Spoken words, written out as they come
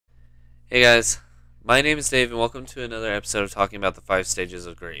Hey guys, my name is Dave and welcome to another episode of talking about the 5 stages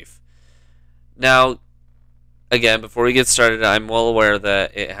of grief. Now, again, before we get started, I'm well aware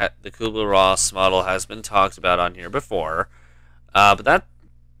that the Kubler-Ross model has been talked about on here before, but that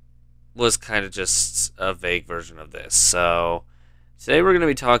was kind of just a vague version of this. So, today we're going to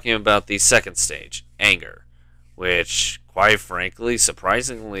be talking about the second stage, anger, which, quite frankly,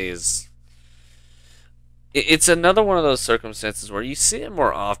 surprisingly it's another one of those circumstances where you see it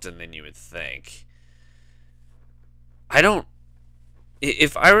more often than you would think. I don't.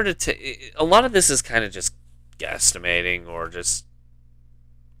 If I were to take. A lot of this is kind of just guesstimating or just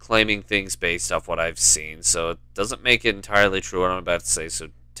claiming things based off what I've seen, so it doesn't make it entirely true what I'm about to say, so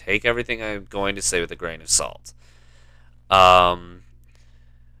take everything I'm going to say with a grain of salt. Um,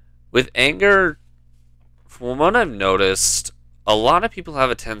 with anger, from what I've noticed, a lot of people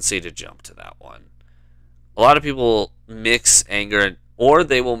have a tendency to jump to that one. A lot of people mix anger, or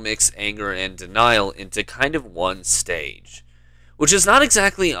they will mix anger and denial into kind of one stage, which is not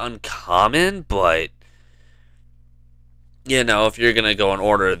exactly uncommon, but if you're gonna go and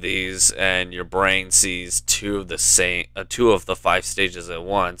order these and your brain sees two of the 5 stages at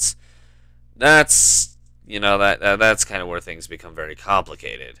once, that's that's kind of where things become very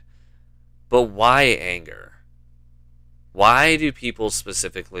complicated. But why anger? Why do people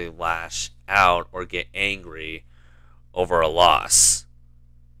specifically lash out or get angry over a loss?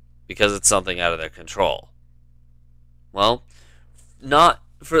 Because it's something out of their control. Well, not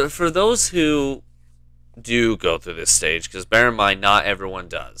for those who do go through this stage, because bear in mind, not everyone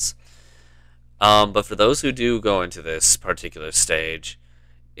does. But for those who do go into this particular stage,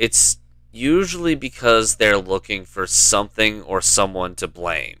 it's usually because they're looking for something or someone to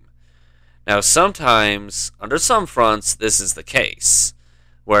blame. Now, sometimes, under some fronts, this is the case,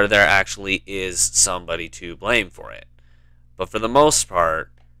 where there actually is somebody to blame for it. But for the most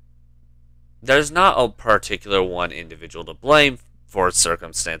part, there's not a particular one individual to blame for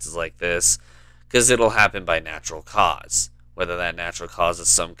circumstances like this, because it'll happen by natural cause. Whether that natural cause is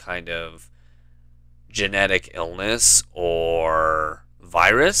some kind of genetic illness or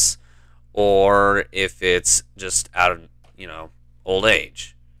virus, or if it's just out of, old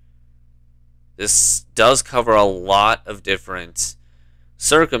age. This does cover a lot of different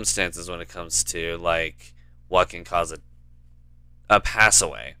circumstances when it comes to, like, what can cause a pass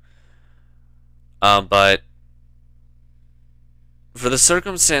away. But for the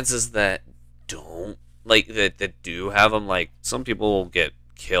circumstances that don't, that do have them, like, some people will get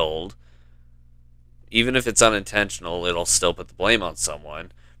killed. Even if it's unintentional, it'll still put the blame on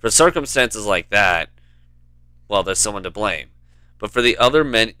someone. For circumstances like that, well, there's someone to blame. But for the other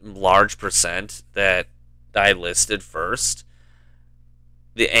large percent that I listed first,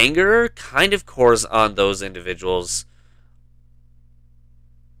 the anger kind of cores on those individuals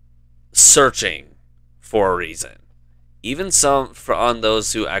searching for a reason. Even some on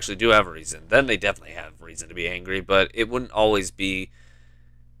those who actually do have a reason. Then they definitely have reason to be angry, but it wouldn't always be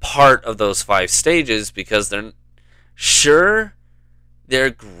part of those 5 stages, because they're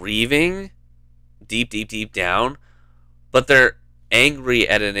grieving deep down, but they're angry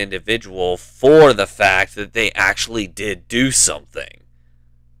at an individual for the fact that they actually did do something.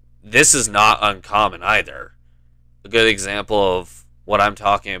 This is not uncommon either. A good example of what I'm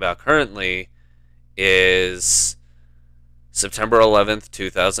talking about currently is September 11th,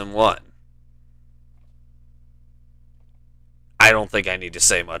 2001. I don't think I need to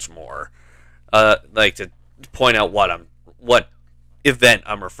say much more. To point out what event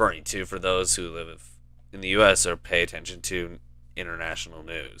I'm referring to for those who live in the U.S. or pay attention to international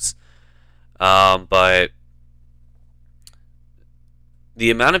news. But the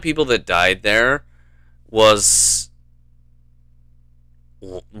amount of people that died there was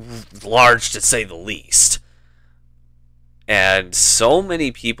large, to say the least. And so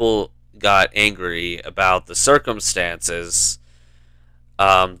many people got angry about the circumstances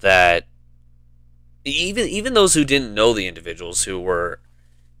that even those who didn't know the individuals who were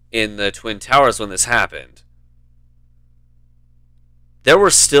in the Twin Towers when this happened, there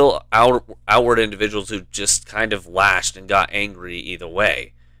were still outward individuals who just kind of lashed and got angry either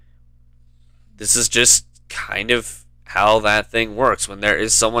way. This is just kind of how that thing works. When there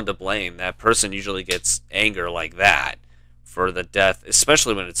is someone to blame, that person usually gets anger like that for the death,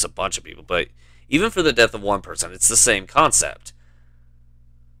 especially when it's a bunch of people. But even for the death of one person, it's the same concept.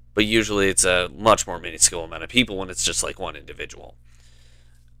 But usually it's a much more minuscule amount of people when it's just like one individual.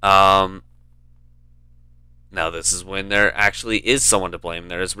 Now, this is when there actually is someone to blame.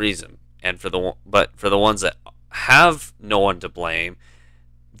 There is reason, but for the ones that have no one to blame,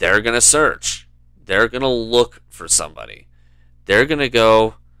 they're gonna search. They're gonna look for somebody. They're gonna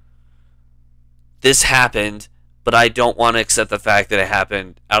go this happened, but I don't want to accept the fact that it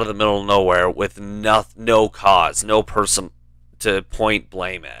happened out of the middle of nowhere with no cause, no person to point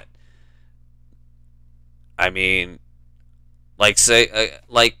blame at. I mean, like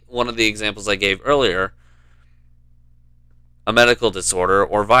one of the examples I gave earlier, a medical disorder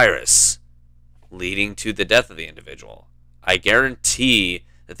or virus leading to the death of the individual. I guarantee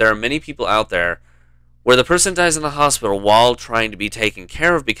that there are many people out there where the person dies in the hospital while trying to be taken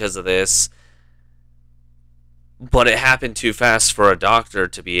care of because of this, but it happened too fast for a doctor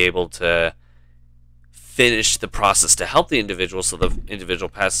to be able to finish the process to help the individual, so the individual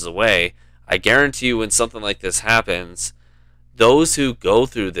passes away. I guarantee you, when something like this happens, those who go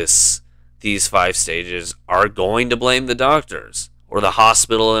through these 5 stages are going to blame the doctors or the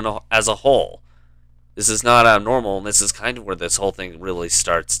hospital as a whole. This is not abnormal, and this is kind of where this whole thing really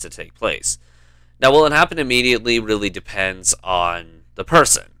starts to take place. Now, will it happen immediately? Really depends on the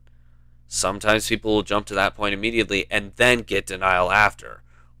person. Sometimes people will jump to that point immediately and then get denial after.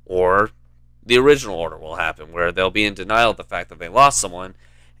 Or the original order will happen, where they'll be in denial of the fact that they lost someone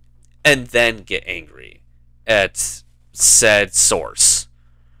and then get angry at said source.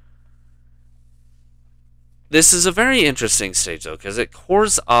 This is a very interesting stage, though, because it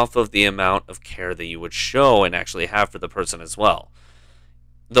cores off of the amount of care that you would show and actually have for the person as well.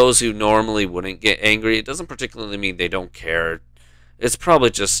 Those who normally wouldn't get angry, it doesn't particularly mean they don't care. It's probably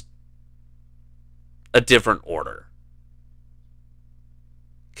just a different order.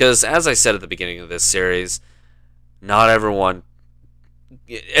 Because, as I said at the beginning of this series, not every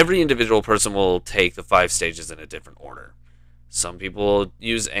individual person will take the 5 stages in a different order. Some people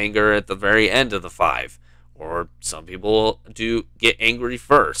use anger at the very end of the 5. Or some people do get angry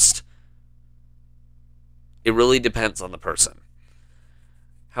first. It really depends on the person.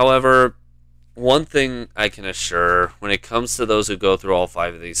 However, one thing I can assure when it comes to those who go through all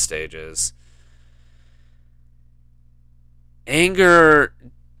 5 of these stages, anger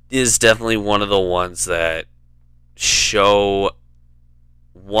is definitely one of the ones that shows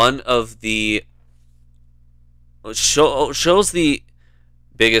the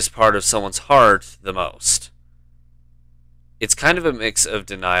biggest part of someone's heart the most. It's kind of a mix of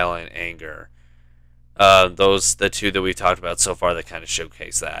denial and anger. The two that we've talked about so far that kind of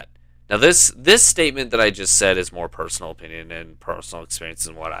showcase that. Now, this statement that I just said is more personal opinion and personal experience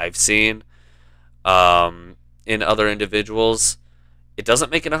than what I've seen in other individuals. It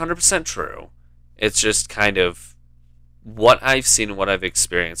doesn't make it 100% true. It's just kind of what I've seen and what I've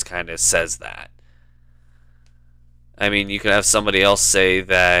experienced kind of says that. I mean, you could have somebody else say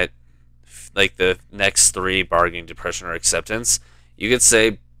that, like the next 3, bargaining, depression, or acceptance. You could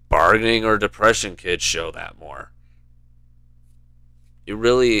say bargaining or depression could show that more.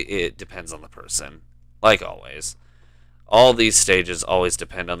 It depends on the person, like always. All these stages always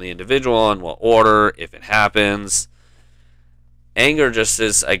depend on the individual and what order, if it happens. Anger just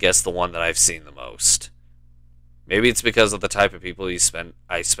is, I guess, the one that I've seen the most. Maybe it's because of the type of people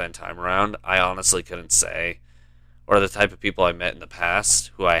I spend time around. I honestly couldn't say. Or the type of people I met in the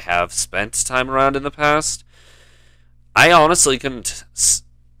past, who I have spent time around in the past. I honestly couldn't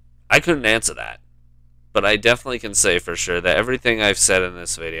answer that. But I definitely can say for sure that everything I've said in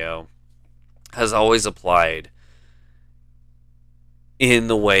this video has always applied in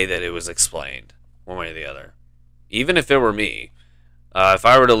the way that it was explained, one way or the other. Even if it were me, if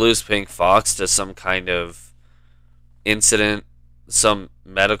I were to lose Pink Fox to some kind of incident, some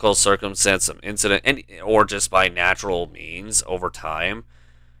medical circumstance, some incident, or just by natural means over time,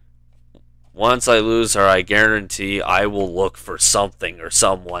 once I lose her, I guarantee I will look for something or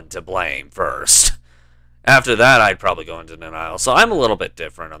someone to blame first. After that, I'd probably go into denial. So I'm a little bit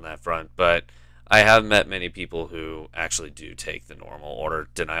different on that front, but I have met many people who actually do take the normal order: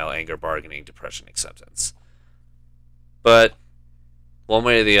 denial, anger, bargaining, depression, acceptance. But one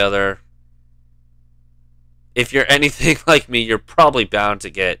way or the other, if you're anything like me, you're probably bound to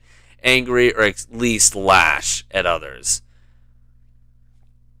get angry or at least lash at others.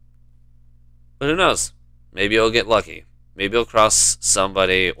 But who knows? Maybe you'll get lucky. Maybe you'll cross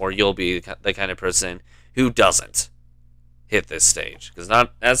somebody, or you'll be the kind of person who doesn't hit this stage. Because,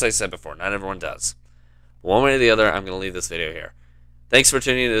 not, as I said before, not everyone does. One way or the other, I'm going to leave this video here. Thanks for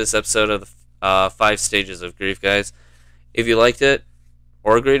tuning into this episode of the 5 Stages of Grief, guys. If you liked it,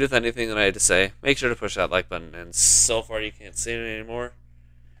 or agreed with anything that I had to say, make sure to push that like button. And so far, you can't see it anymore.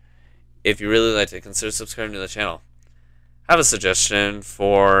 If you really liked it, consider subscribing to the channel. Have a suggestion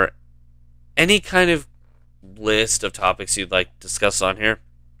for any kind of list of topics you'd like discussed on here,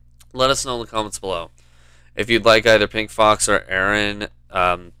 let us know in the comments below. If you'd like either Pink Fox or Aaron,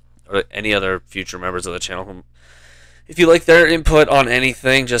 or any other future members of the channel, if you like their input on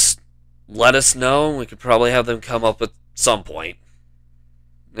anything, just let us know. We could probably have them come up at some point.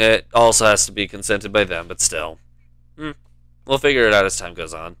 It also has to be consented by them, but still. We'll figure it out as time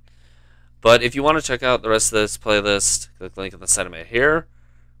goes on. But if you want to check out the rest of this playlist, click the link on the side of my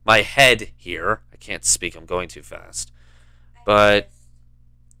head here. I can't speak, I'm going too fast. But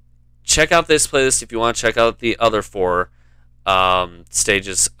check out this playlist if you want to check out the other 4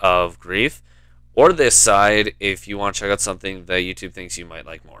 stages of grief. Or this side if you want to check out something that YouTube thinks you might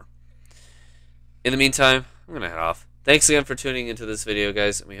like more. In the meantime, I'm going to head off. Thanks again for tuning into this video,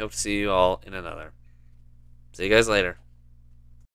 guys, and we hope to see you all in another. See you guys later.